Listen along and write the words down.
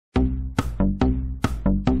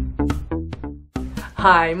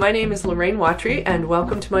Hi, my name is Lorraine Watry and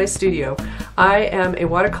welcome to my studio. I am a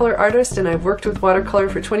watercolor artist and I've worked with watercolor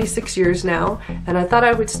for 26 years now, and I thought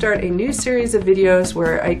I would start a new series of videos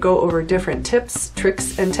where I go over different tips,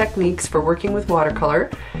 tricks, and techniques for working with watercolor.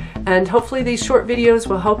 And hopefully these short videos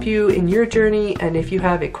will help you in your journey, and if you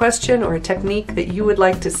have a question or a technique that you would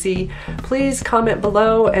like to see, please comment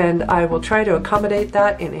below and I will try to accommodate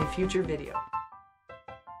that in a future video.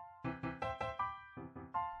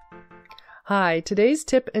 Hi, today's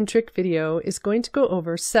tip and trick video is going to go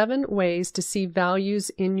over 7 ways to see values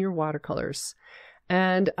in your watercolors.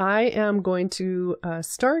 And I am going to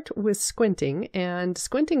start with squinting, and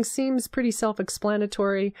squinting seems pretty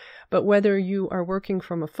self-explanatory, but whether you are working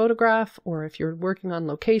from a photograph or if you're working on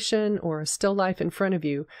location or a still life in front of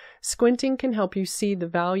you, squinting can help you see the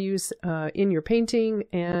values in your painting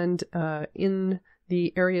and in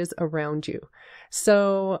the areas around you.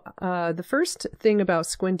 So the first thing about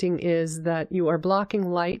squinting is that you are blocking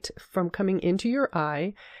light from coming into your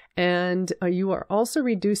eye, and you are also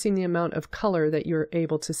reducing the amount of color that you're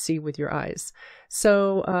able to see with your eyes.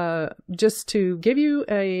 So just to give you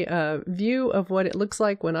a view of what it looks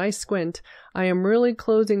like when I squint, I am really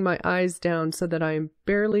closing my eyes down so that I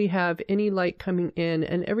barely have any light coming in,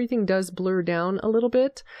 and everything does blur down a little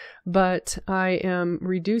bit, but I am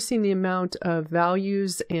reducing the amount of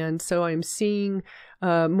values, and so I'm seeing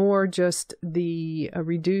more just the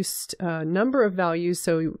reduced number of values,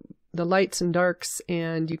 so the lights and darks,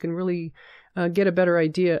 and you can really get a better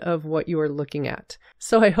idea of what you are looking at.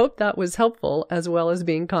 So I hope that was helpful as well as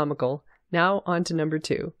being comical. Now on to number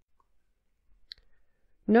 2.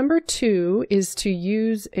 Number 2 is to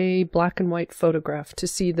use a black and white photograph to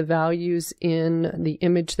see the values in the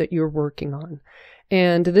image that you're working on.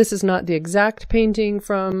 And this is not the exact painting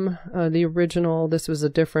from the original. This was a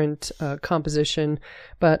different composition,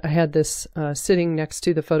 but I had this sitting next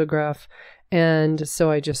to the photograph, and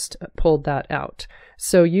so I just pulled that out.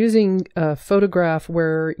 So using a photograph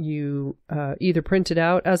where you either print it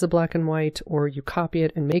out as a black and white or you copy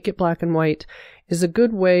it and make it black and white is a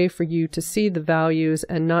good way for you to see the values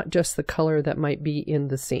and not just the color that might be in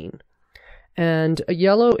the scene. And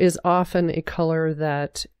yellow is often a color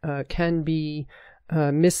that can be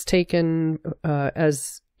mistaken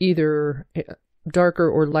as either darker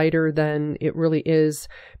or lighter than it really is.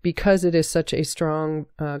 Because it is such a strong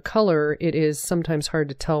color, it is sometimes hard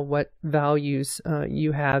to tell what values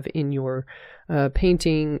you have in your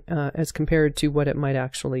painting as compared to what it might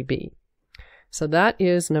actually be. So that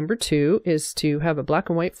is number 2, is to have a black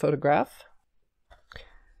and white photograph.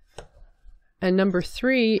 And number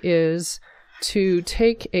 3 is to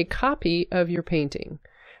take a copy of your painting.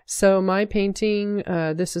 So my painting,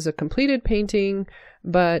 this is a completed painting,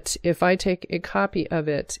 but if I take a copy of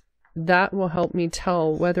it, that will help me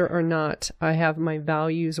tell whether or not I have my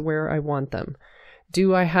values where I want them.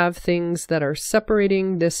 Do I have things that are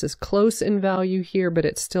separating? This is close in value here, but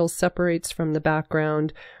it still separates from the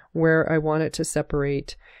background where I want it to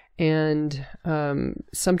separate. And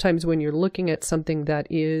sometimes when you're looking at something that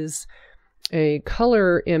is a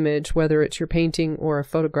color image, whether it's your painting or a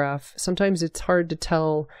photograph, sometimes it's hard to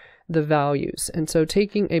tell the values. And so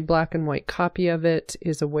taking a black and white copy of it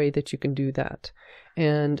is a way that you can do that.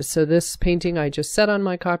 And so this painting I just set on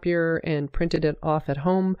my copier and printed it off at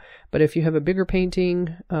home. But if you have a bigger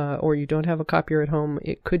painting or you don't have a copier at home,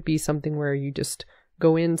 it could be something where you just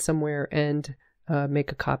go in somewhere and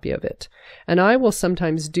make a copy of it. And I will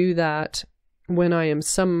sometimes do that when I am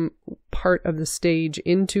some part of the stage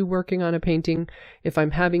into working on a painting. If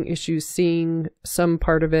I'm having issues seeing some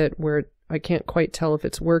part of it where I can't quite tell if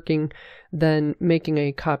it's working, then making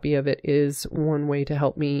a copy of it is one way to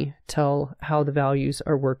help me tell how the values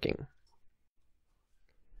are working.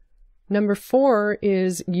 Number 4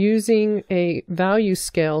 is using a value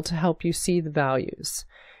scale to help you see the values.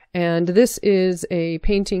 And this is a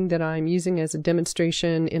painting that I'm using as a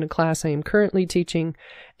demonstration in a class I am currently teaching.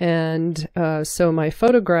 And so my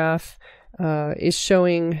photograph is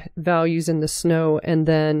showing values in the snow, and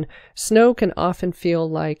then snow can often feel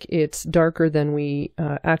like it's darker than we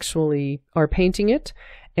actually are painting it.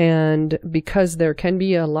 And because there can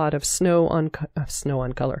be a lot of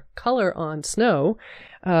color on snow,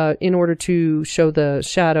 in order to show the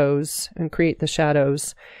shadows and create the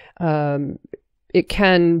shadows, it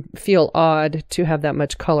can feel odd to have that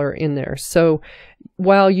much color in there. So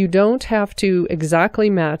while you don't have to exactly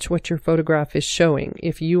match what your photograph is showing,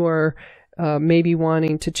 if you are maybe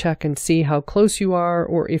wanting to check and see how close you are,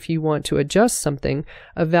 or if you want to adjust something,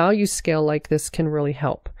 a value scale like this can really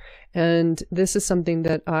help. And this is something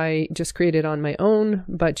that I just created on my own,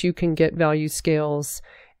 but you can get value scales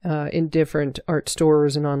in different art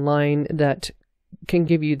stores and online that can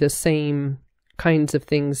give you the same kinds of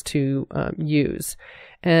things to use.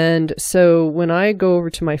 And so when I go over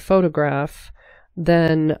to my photograph,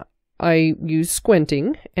 then I use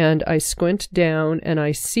squinting, and I squint down and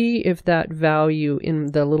I see if that value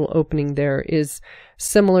in the little opening there is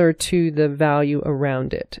similar to the value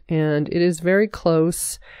around it. And it is very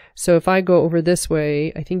close. So if I go over this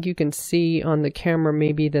way, I think you can see on the camera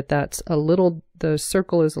maybe that that's a little, the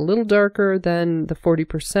circle is a little darker than the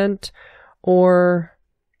 40%, or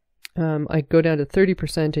I go down to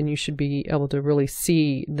 30% and you should be able to really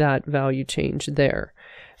see that value change there.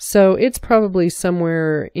 So it's probably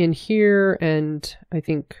somewhere in here, and I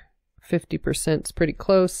think 50% is pretty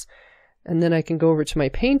close. And then I can go over to my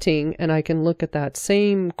painting and I can look at that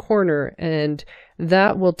same corner, and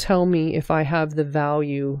that will tell me if I have the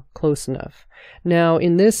value close enough. Now,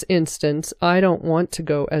 in this instance, I don't want to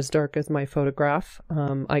go as dark as my photograph.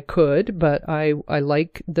 I could, but I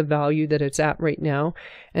like the value that it's at right now.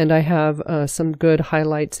 And I have some good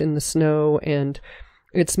highlights in the snow, and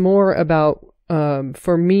it's more about,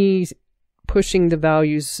 for me, pushing the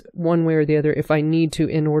values one way or the other if I need to,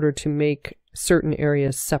 in order to make certain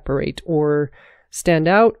areas separate or stand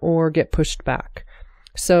out or get pushed back.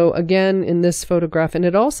 So again, in this photograph, and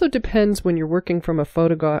it also depends when you're working from a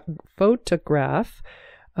photograph,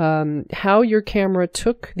 how your camera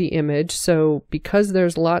took the image. So because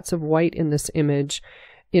there's lots of white in this image,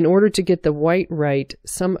 in order to get the white right,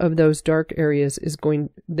 some of those dark areas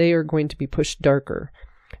they are going to be pushed darker.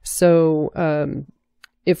 So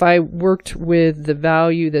if I worked with the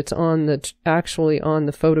value that's on actually on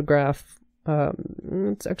the photograph,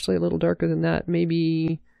 it's actually a little darker than that,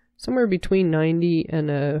 maybe somewhere between 90 and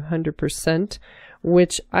 100%,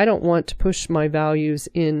 which I don't want to push my values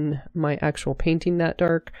in my actual painting that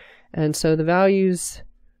dark. And so the values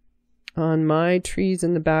on my trees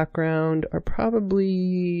in the background are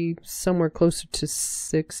probably somewhere closer to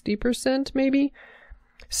 60% maybe.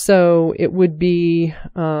 So it would be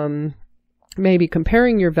maybe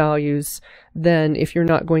comparing your values then if you're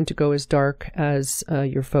not going to go as dark as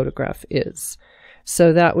your photograph is.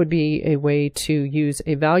 So that would be a way to use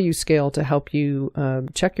a value scale to help you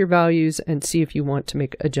check your values and see if you want to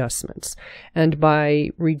make adjustments. And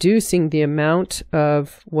by reducing the amount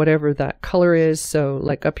of whatever that color is, so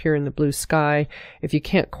like up here in the blue sky, if you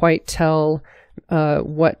can't quite tell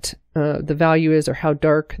what the value is or how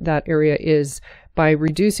dark that area is, by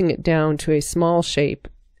reducing it down to a small shape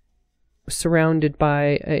surrounded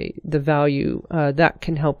by the value, that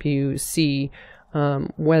can help you see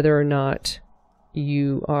whether or not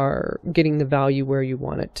you are getting the value where you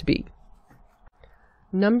want it to be.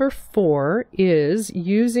 Number 4 is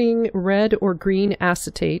using red or green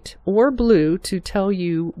acetate or blue to tell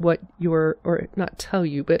you what your, or not tell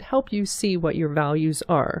you, but help you see what your values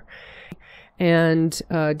are. And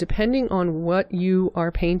depending on what you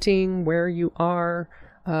are painting, where you are,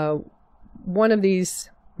 one of these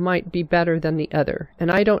might be better than the other. And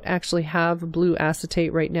I don't actually have blue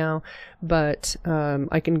acetate right now, but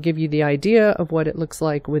I can give you the idea of what it looks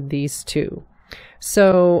like with these two.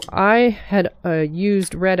 So I had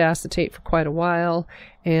used red acetate for quite a while,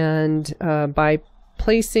 and by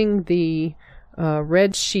placing the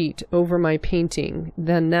red sheet over my painting,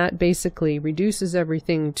 then that basically reduces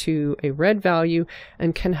everything to a red value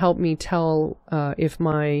and can help me tell if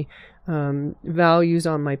my values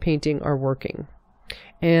on my painting are working.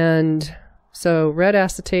 And so red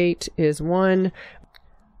acetate is one,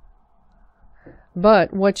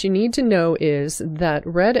 but what you need to know is that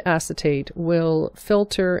red acetate will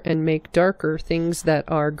filter and make darker things that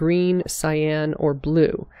are green, cyan, or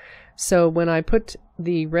blue. So when I put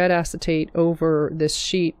the red acetate over this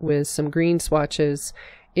sheet with some green swatches,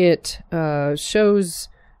 it shows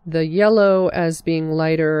the yellow as being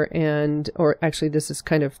lighter, and, or actually this is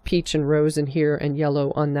kind of peach and rose in here and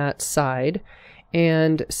yellow on that side.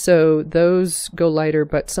 And so those go lighter,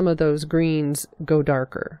 but some of those greens go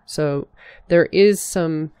darker. So there is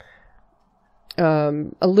some,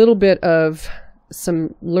 a little bit of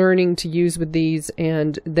some learning to use with these,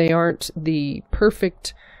 and they aren't the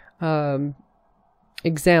perfect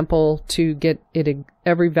example to get it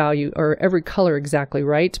every value or every color exactly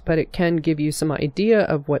right, but it can give you some idea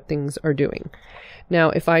of what things are doing. Now,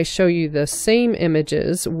 if I show you the same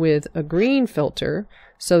images with a green filter,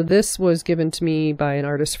 so this was given to me by an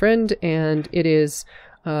artist friend, and it is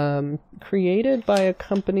created by a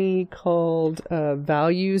company called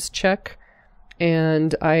Values Check,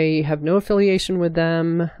 and I have no affiliation with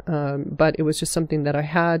them, but it was just something that I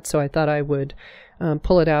had, so I thought I would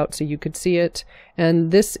pull it out so you could see it.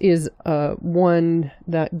 And this is one,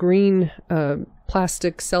 that green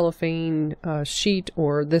plastic cellophane sheet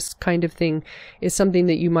or this kind of thing is something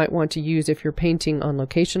that you might want to use if you're painting on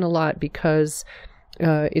location a lot, because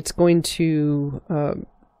it's going to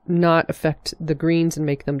not affect the greens and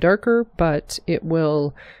make them darker, but it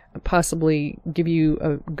will possibly give you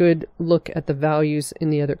a good look at the values in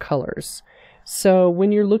the other colors. So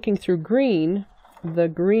when you're looking through green, the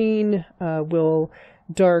green will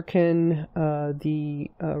darken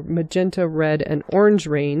the magenta, red, and orange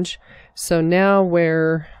range. So now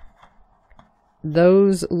where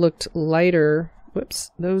those looked lighter,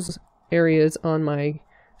 whoops, those areas on my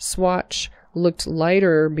swatch looked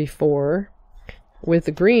lighter before, with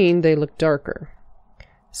the green they look darker.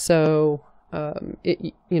 So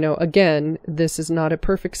again, this is not a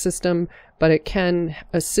perfect system, but it can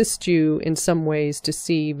assist you in some ways to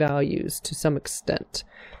see values to some extent.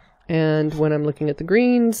 And when I'm looking at the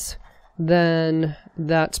greens, then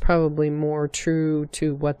that's probably more true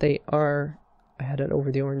to what they are. I had it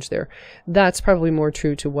over the orange there. That's probably more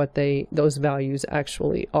true to what those values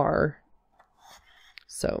actually are.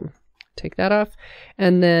 So take that off.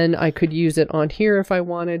 And then I could use it on here if I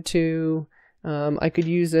wanted to. I could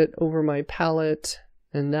use it over my palette,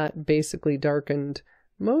 and that basically darkened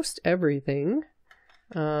most everything.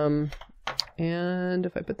 And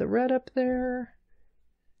if I put the red up there,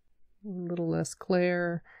 a little less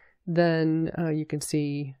glare, then you can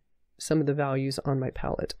see some of the values on my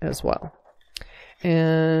palette as well.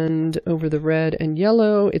 And over the red and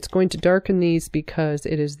yellow, it's going to darken these because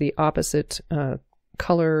it is the opposite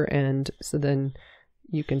color, and so then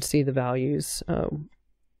you can see the values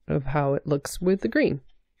of how it looks with the green.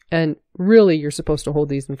 And really, you're supposed to hold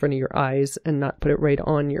these in front of your eyes and not put it right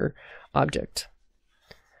on your object.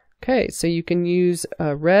 Okay, so you can use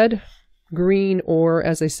red, green, or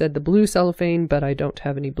as I said, the blue cellophane, but I don't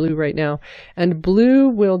have any blue right now. And blue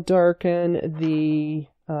will darken the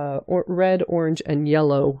red, orange, and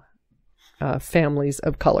yellow families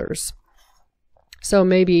of colors. So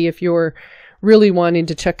maybe if you're really wanting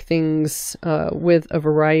to check things with a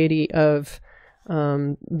variety of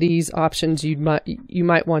these options, you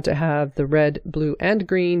might want to have the red, blue, and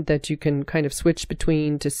green that you can kind of switch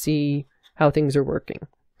between to see how things are working.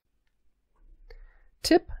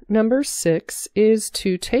 Tip number 6 is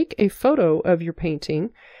to take a photo of your painting,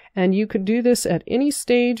 and you could do this at any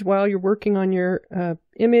stage while you're working on your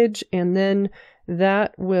image, and then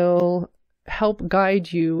that will help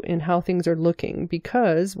guide you in how things are looking,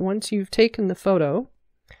 because once you've taken the photo,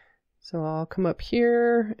 so I'll come up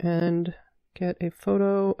here and get a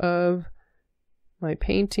photo of my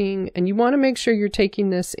painting, and you want to make sure you're taking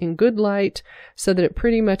this in good light so that it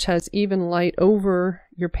pretty much has even light over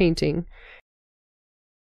your painting.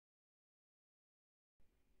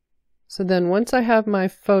 So then once I have my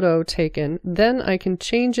photo taken, then I can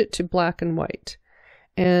change it to black and white.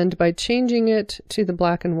 And by changing it to the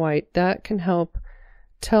black and white, that can help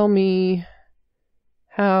tell me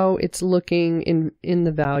how it's looking in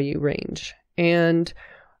the value range. And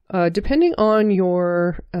depending on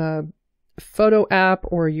your photo app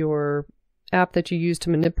or your app that you use to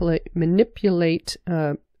manipulate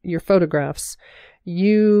your photographs,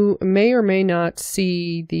 you may or may not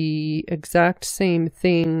see the exact same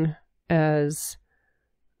thing as,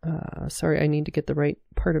 sorry, I need to get the right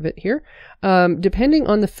part of it here. Depending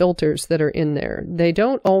on the filters that are in there, they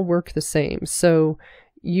don't all work the same. So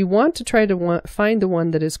you want to try to find the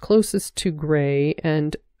one that is closest to gray,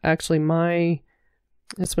 and actually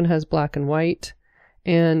this one has black and white.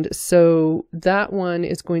 And so that one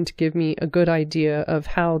is going to give me a good idea of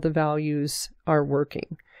how the values are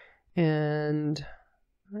working. And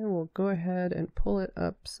I will go ahead and pull it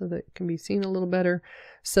up so that it can be seen a little better.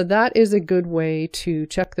 So that is a good way to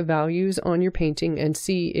check the values on your painting and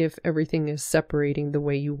see if everything is separating the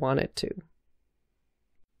way you want it to.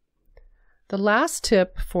 The last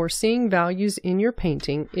tip for seeing values in your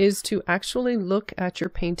painting is to actually look at your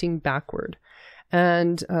painting backward.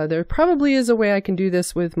 And there probably is a way I can do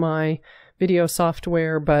this with my video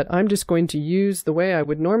software, but I'm just going to use the way I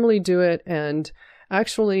would normally do it. And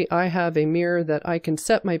actually, I have a mirror that I can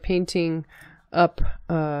set my painting up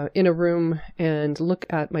in a room and look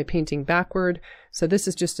at my painting backward. So this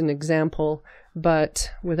is just an example,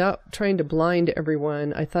 but without trying to blind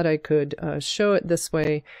everyone, I thought I could show it this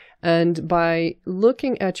way. And by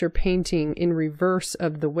looking at your painting in reverse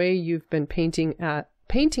of the way you've been painting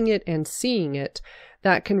it and seeing it,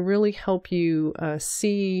 that can really help you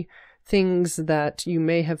see things that you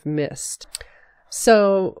may have missed.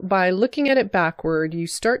 So by looking at it backward, you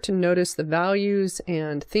start to notice the values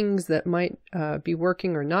and things that might be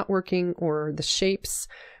working or not working, or the shapes,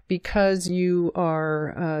 because you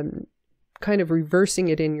are kind of reversing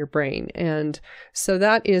it in your brain. And so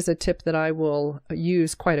that is a tip that I will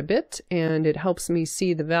use quite a bit, and it helps me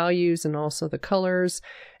see the values and also the colors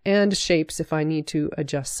and shapes if I need to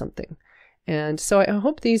adjust something. And so I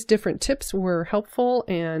hope these different tips were helpful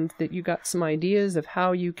and that you got some ideas of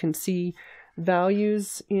how you can see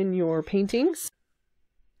values in your paintings.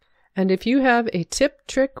 And if you have a tip,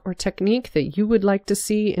 trick, or technique that you would like to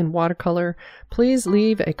see in watercolor, please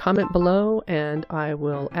leave a comment below and I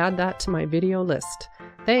will add that to my video list.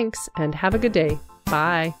 Thanks and have a good day.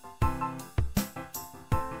 Bye.